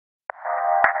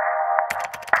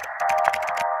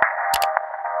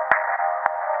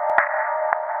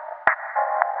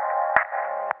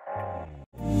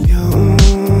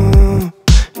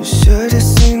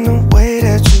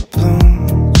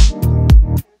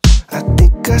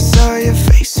like I saw your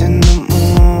face in the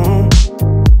moon.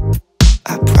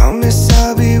 I promise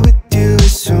I'll be with you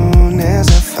as soon as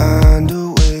I find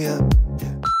a way up.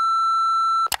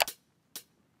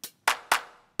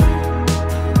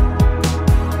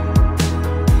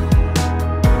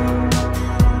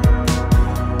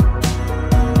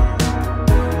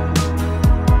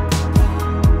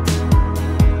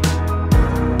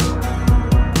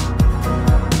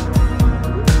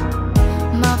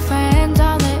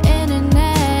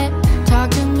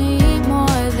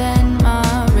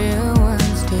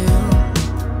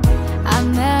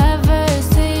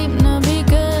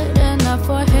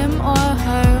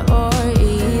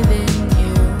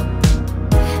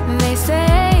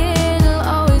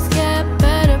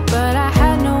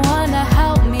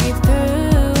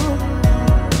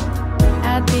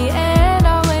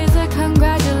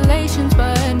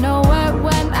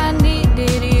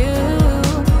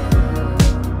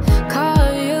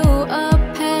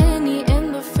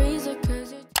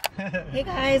 Hey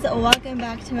guys, welcome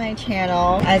back to my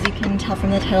channel. As you can tell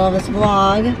from the title of this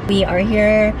vlog, we are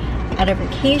here at a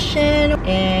vacation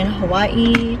in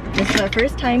Hawaii. This is our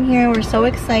first time here. We're so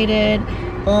excited,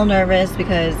 a little nervous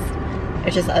because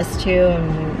it's just us two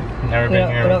and we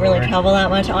don't really travel that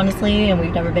much, honestly, and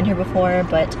we've never been here before.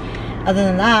 But other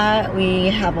than that, we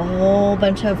have a whole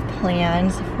bunch of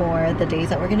plans for the days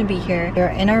that we're gonna be here. We're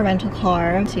in our rental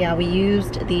car. So yeah, we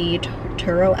used the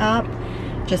Turo app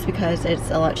just because it's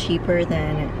a lot cheaper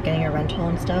than getting a rental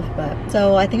and stuff. But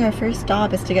so I think our first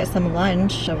stop is to get some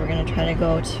lunch. So we're gonna try to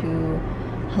go to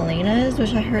Helena's,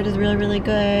 which I heard is really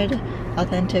good,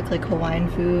 authentic like Hawaiian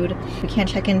food. We can't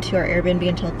check into our Airbnb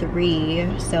until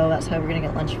 3, so that's why we're gonna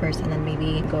get lunch first and then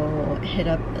maybe go hit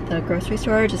up the grocery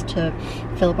store just to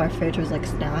fill up our fridge with like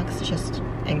snacks just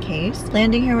in case.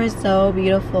 Landing here was so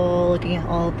beautiful, looking at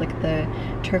all of like the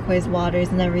turquoise waters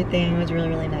and everything. It was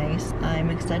really nice. I'm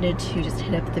excited to just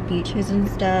hit up the beaches and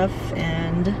stuff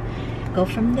and go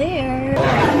from there.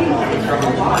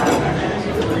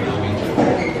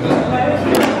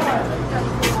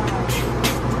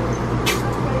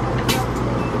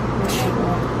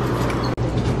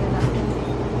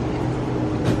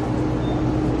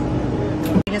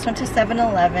 We just went to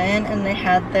 7-Eleven and they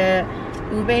had the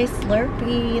ube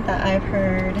slurpee that I've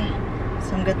heard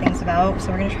some good things about,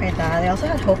 so we're gonna try that. They also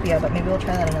had hopia, but maybe we'll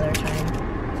try that another time.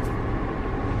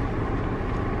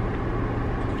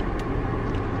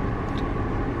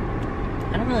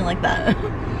 I don't really like that.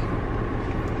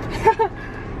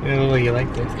 Ew, you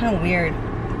like this? It's kind of weird.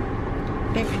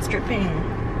 It's dripping.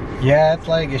 Yeah, it's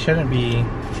like, it shouldn't be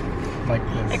like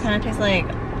this. It kind of tastes like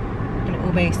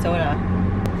an ube soda.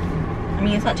 I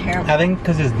mean, it's not terrible. I think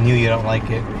because it's new, you don't like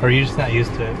it, or you're just not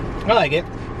used to it. I like it.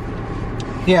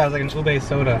 Yeah, it's like an ube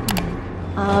soda.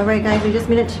 Alright guys, we just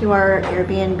made it to our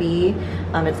Airbnb.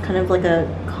 It's kind of like a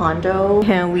condo,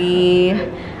 and we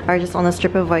are just on the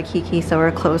strip of Waikiki, so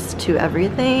we're close to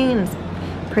everything. It's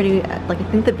pretty, like I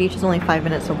think the beach is only 5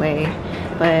 minutes away,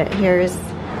 but here's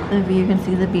the view. You can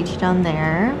see the beach down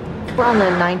there. We're on the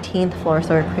 19th floor,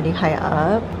 so we're pretty high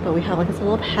up, but we have like this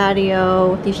little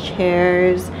patio with these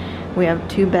chairs. We have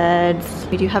 2 beds.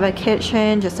 We do have a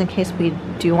kitchen just in case we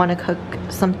do want to cook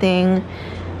something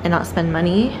and not spend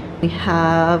money. We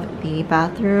have the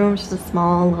bathroom, just a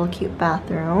small little cute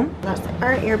bathroom. That's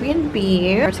our Airbnb.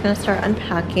 We're just gonna start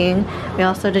unpacking. We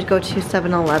also did go to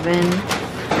 7-Eleven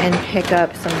and pick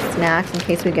up some snacks in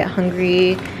case we get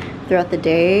hungry throughout the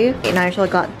day. And I actually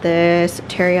got this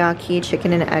teriyaki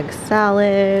chicken and egg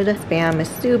salad, spam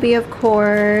musubi of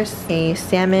course, a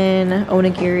salmon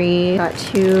onigiri, got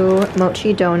 2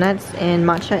 mochi donuts in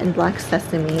matcha and black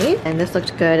sesame, and this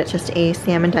looked good. It's just a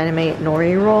salmon dynamite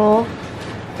nori roll.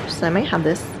 So I might have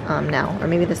this now, or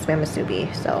maybe the spam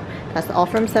musubi. So that's all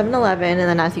from 7-Eleven. And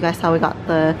then as you guys saw, we got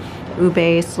the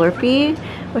ube slurpee,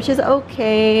 which is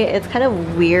okay. It's kind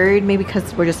of weird, maybe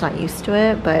because we're just not used to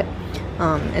it, but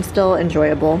it's still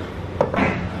enjoyable.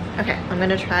 Okay, I'm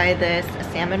gonna try this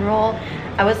salmon roll.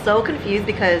 I was so confused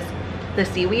because the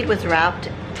seaweed was wrapped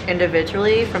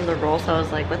individually from the roll, so I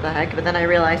was like, what the heck? But then I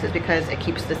realized it's because it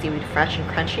keeps the seaweed fresh and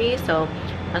crunchy, so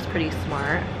that's pretty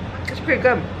smart. It's pretty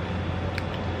good.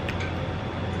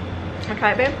 Wanna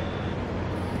try it, babe?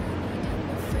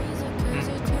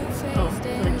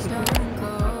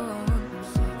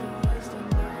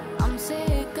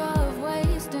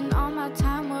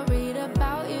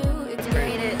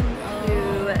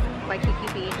 Waikiki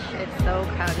Beach. It's so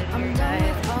crowded here,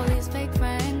 guys. All these fake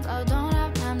friends, I don't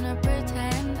have time to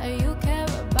pretend that you care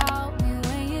about me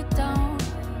when you don't.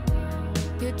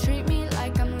 You treat me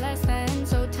like I'm less than,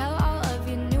 so tell all of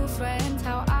your new friends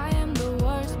how I am the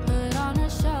worst. Put on a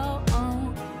show.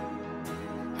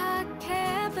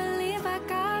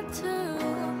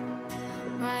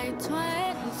 Write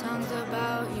 20 songs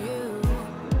about you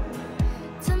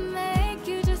to make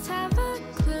you just have a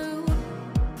clue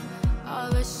all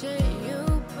the shit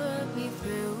you put me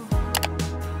through.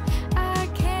 I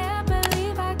can't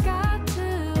believe I got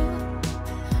to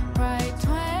write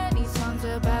 20 songs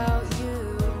about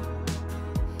you.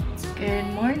 Good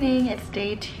morning, it's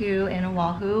day 2 in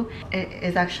Oahu. It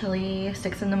is actually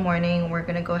 6 in the morning. We're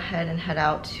gonna go ahead and head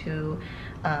out to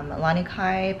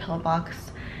lanikai,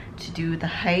 pillbox, to do the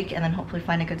hike and then hopefully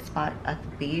find a good spot at the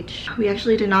beach. We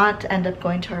actually did not end up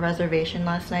going to our reservation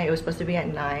last night. It was supposed to be at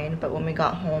 9, but when we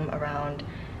got home around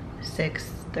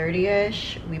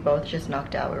 6:30ish, we both just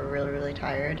knocked out. We were really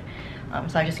tired.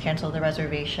 So I just canceled the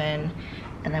reservation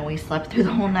and then we slept through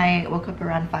the whole night, woke up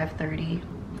around 5:30.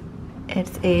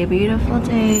 It's a beautiful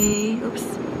day. Oops.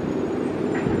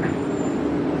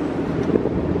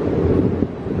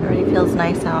 It already feels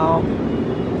nice out.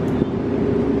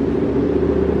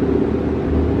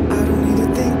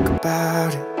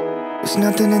 About it. There's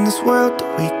nothing in this world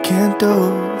that we can't do.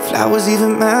 Flowers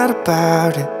even mad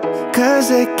about it, cause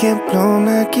they can't bloom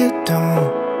like you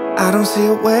don't. I don't see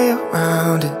a way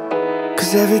around it,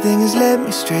 cause everything has led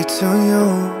me straight to you.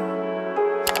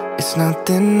 It's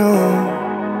nothing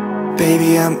new.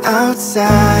 Baby, I'm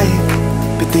outside,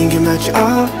 been thinking about you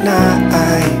all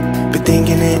night. Been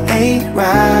thinking it ain't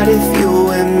right if you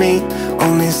and me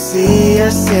only see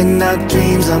us in our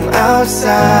dreams. I'm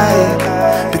outside,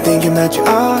 been thinking about you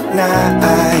all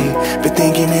night. Been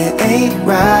thinking it ain't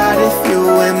right if you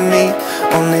and me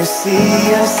only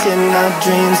see us in our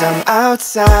dreams. I'm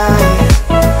outside.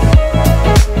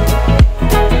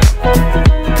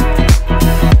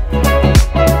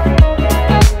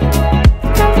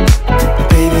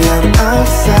 Baby, I'm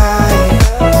outside,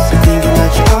 been thinking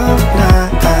about you all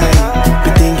night.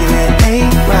 Been thinking it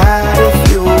ain't right if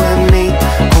you and me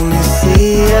only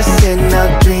see us in our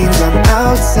dreams. I'm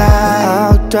outside.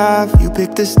 I'll drive, you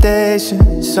pick the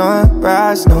station.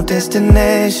 Sunrise, no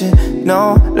destination.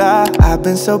 No lie, I've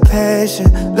been so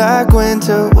patient, like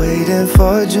winter waiting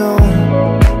for June.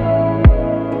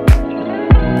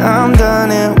 I'm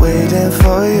done and waiting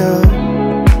for you,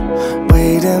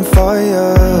 waiting for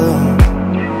you.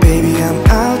 Baby, I'm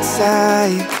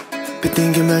outside, been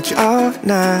thinking about you all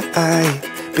night.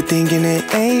 Been thinking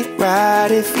it ain't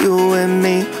right if you and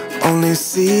me only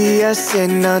see us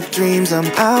in our dreams. I'm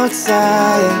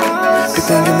outside, been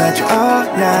thinking about you all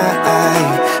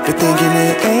night. Been thinking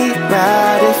it ain't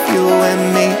right if you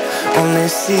and me only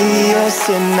see us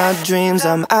in our dreams.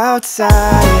 I'm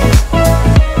outside.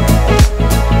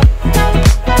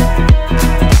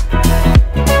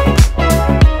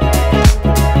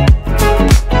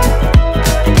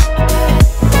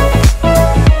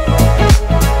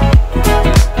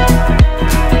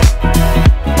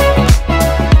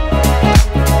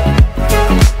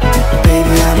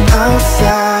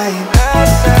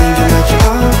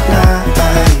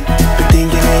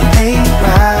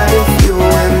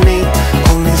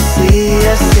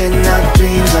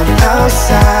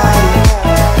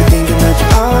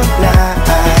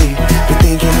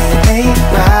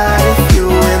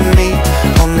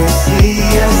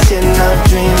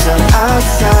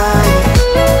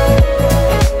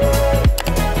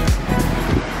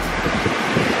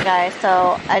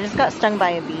 So I just got stung by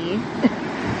a bee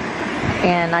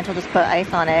and Nigel just put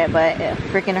ice on it, but it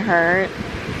freaking hurt.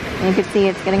 And you can see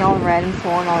it's getting all red and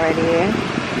swollen already.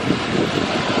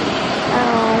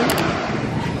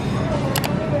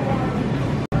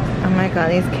 Oh my god,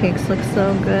 these cakes look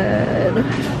so good.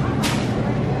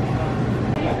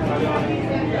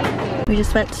 We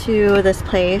just went to this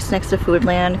place next to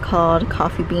Foodland called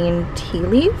Coffee Bean Tea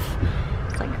Leaf.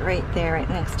 Right there, right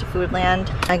next to Foodland.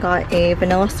 I got a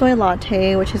vanilla soy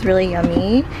latte, which is really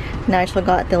yummy. Nigel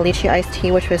got the lychee iced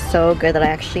tea, which was so good that I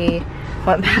actually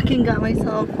went back and got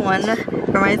myself one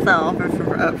for myself, or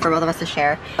for both of us to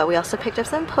share. But we also picked up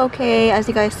some poke, as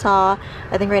you guys saw.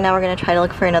 I think right now we're gonna try to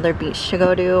look for another beach to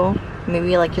go to.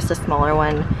 Maybe like just a smaller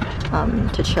one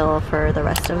to chill for the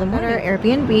rest of the morning. At our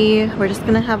Airbnb, we're just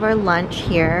gonna have our lunch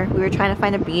here. We were trying to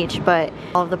find a beach, but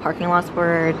all of the parking lots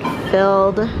were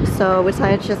filled, so we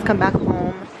decided to just come back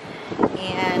home.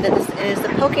 And this is the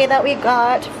poke that we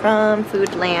got from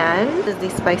Foodland. This is the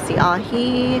spicy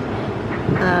ahi,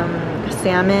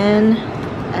 salmon,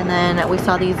 and then we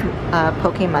saw these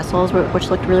poke mussels, which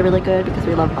looked really good because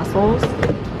we love mussels.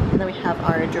 And then we have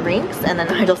our drinks and then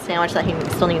the Nigel sandwich that he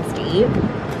still needs to eat.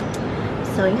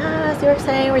 So yeah, super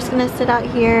excited. We're just gonna sit out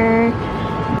here.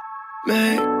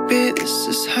 Maybe this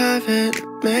is heaven,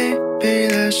 maybe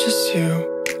that's just you.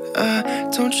 I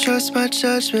don't trust my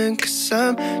judgment, cause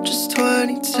I'm just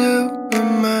 22. My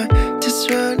mind just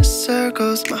running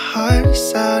circles, my heart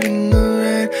is out in the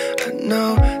rain.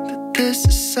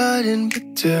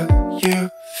 Do you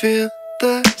feel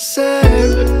the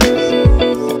same?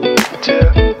 Do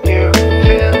you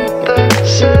feel the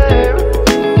same?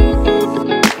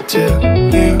 Do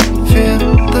you feel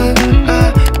that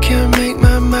I can't make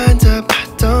my mind up? I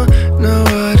don't know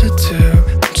what to do.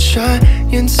 I'm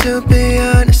trying to be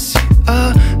honest.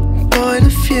 A point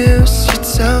of view. So you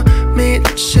tell me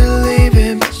that you're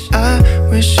leaving, but I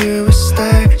wish you would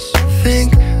stay.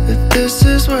 Think that this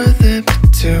is worth it,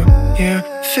 but do you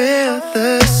feel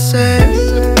the same?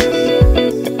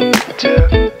 Do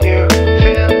you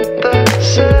feel the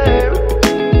same?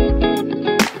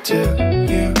 Do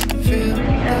you feel the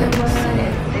Everyone,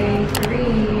 it's day 3.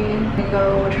 We go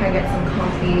try and get some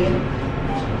coffee and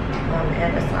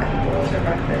a slime bowl for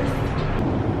breakfast.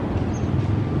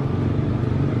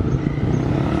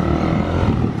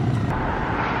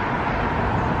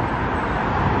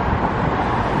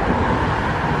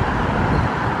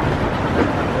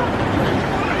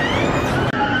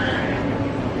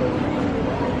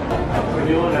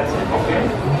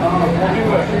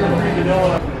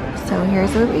 So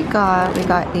here's what we got. We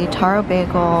got the taro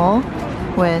bagel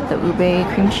with the ube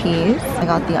cream cheese. I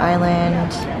got the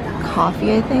island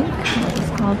coffee, I think. What it's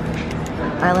called?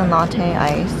 Island latte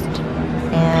iced.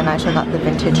 And I actually got the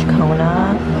vintage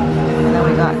Kona. And then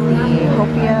we got the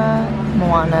Hopia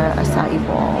Moana acai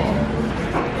bowl.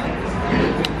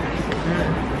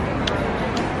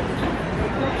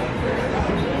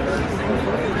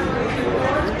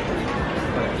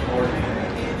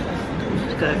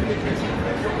 Good.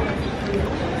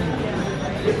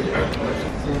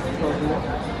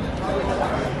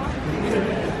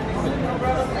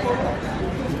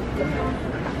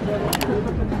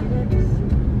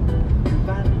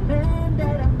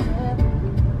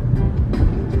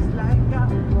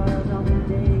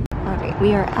 Alright,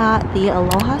 we are at the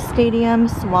Aloha Stadium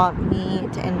Swap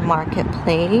Meet and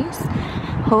Marketplace.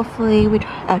 Hopefully we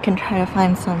can try to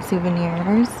find some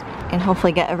souvenirs and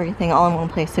hopefully get everything all in one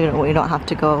place so we don't have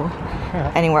to go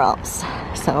anywhere else.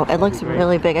 So it looks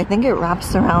really big. I think it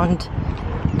wraps around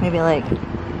maybe like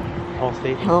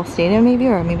whole stadium maybe,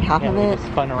 or maybe half of it.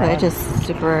 But it's just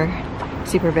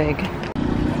super big.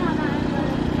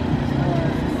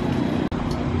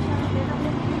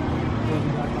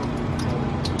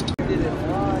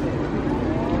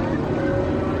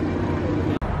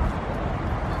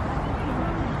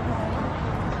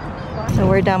 So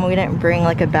we're done. We didn't bring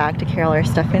like a bag to carry all our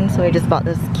stuff in, so we just bought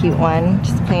this cute one,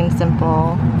 just plain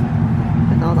simple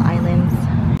with all the islands.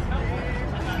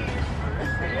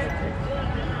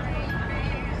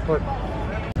 What?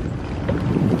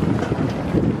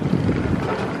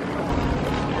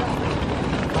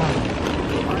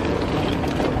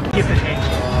 Keep the change.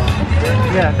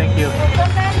 Yeah, thank you.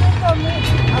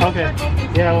 Okay.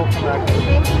 Yeah, we'll come back.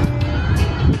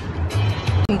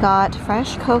 We got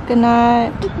fresh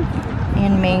coconut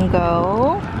and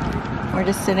mango. We're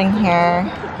just sitting here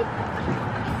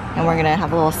and we're gonna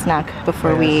have a little snack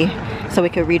before so we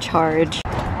could recharge.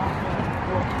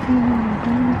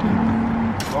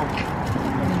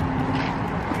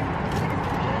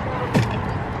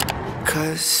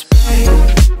 Cause space,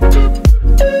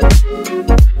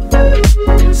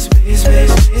 space,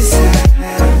 space, space.